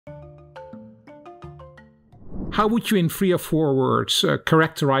How would you, in 3 or 4 words,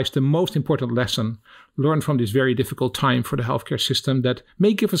 characterize the most important lesson learned from this very difficult time for the healthcare system that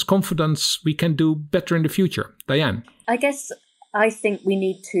may give us confidence we can do better in the future? Diane? I think we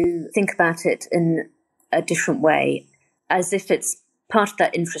need to think about it in a different way, as if it's part of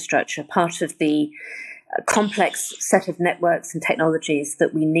that infrastructure, part of the complex set of networks and technologies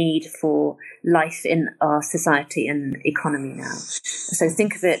that we need for life in our society and economy now. So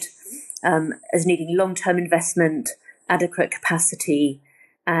think of it as needing long-term investment, adequate capacity,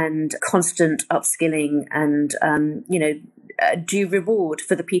 and constant upskilling and, due reward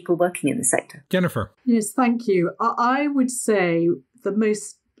for the people working in the sector. Jennifer? Yes, thank you. I would say the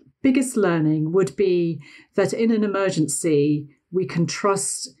biggest learning would be that in an emergency, we can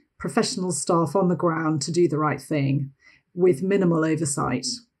trust professional staff on the ground to do the right thing with minimal oversight.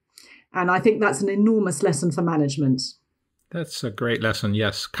 And I think that's an enormous lesson for management. That's a great lesson,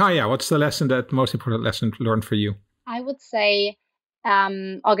 yes. Kaya, what's the most important lesson learned for you? I would say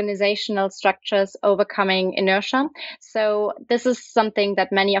organizational structures overcoming inertia. So this is something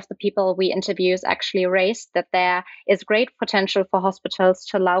that many of the people we interview actually raised, that there is great potential for hospitals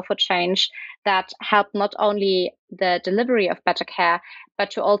to allow for change that help not only the delivery of better care,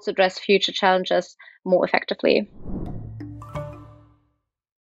 but to also address future challenges more effectively.